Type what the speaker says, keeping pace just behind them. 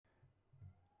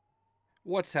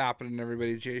What's happening,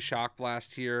 everybody?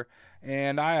 JayShockblast here,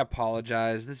 and I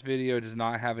apologize. This video does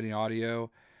not have any audio.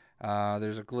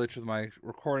 There's a glitch with my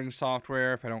recording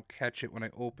software. If I don't catch it when I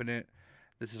open it,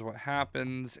 this is what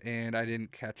happens, and I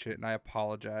didn't catch it, and I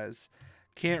apologize.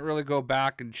 Can't really go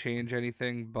back and change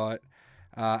anything, but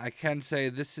I can say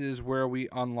this is where we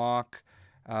unlock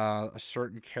a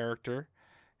certain character,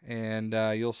 and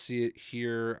you'll see it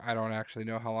here. I don't actually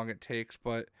know how long it takes,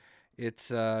 but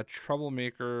it's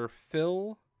Troublemaker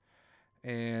Phil,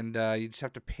 and you just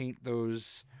have to paint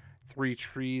those 3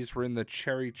 trees. We're in the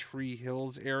Cherry Tree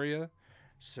Hills area,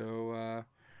 so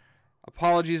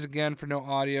apologies again for no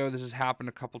audio. This has happened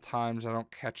a couple times. I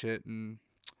don't catch it, and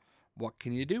what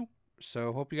can you do?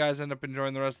 So hope you guys end up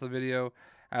enjoying the rest of the video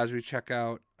as we check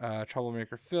out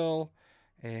Troublemaker Phil,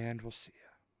 and we'll see you.